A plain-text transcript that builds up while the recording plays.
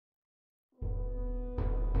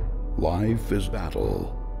Life is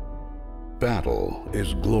battle. Battle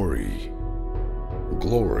is glory.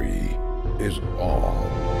 Glory is awe.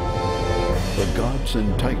 The gods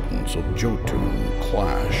and titans of Jotun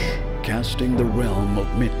clash, casting the realm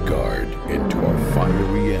of Midgard into a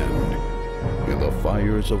fiery end. In the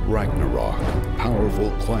fires of Ragnarok, powerful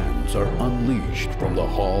clans are unleashed from the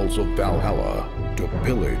halls of Valhalla to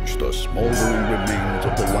pillage the smoldering remains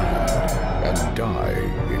of the land and die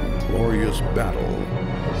in glorious battle.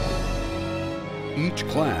 Each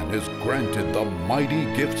clan is granted the mighty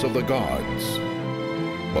gifts of the gods,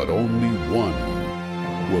 but only one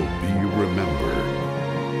will be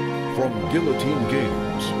remembered. From Guillotine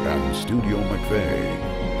Games and Studio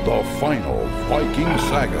McVeigh, the final Viking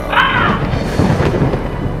Saga.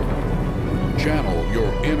 Channel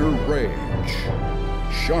your inner rage,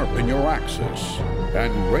 sharpen your axes,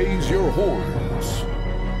 and raise your horns.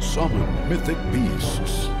 Summon mythic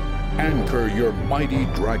beasts, anchor your mighty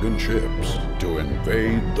dragon ships to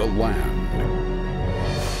invade the land.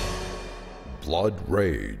 Blood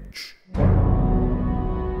Rage.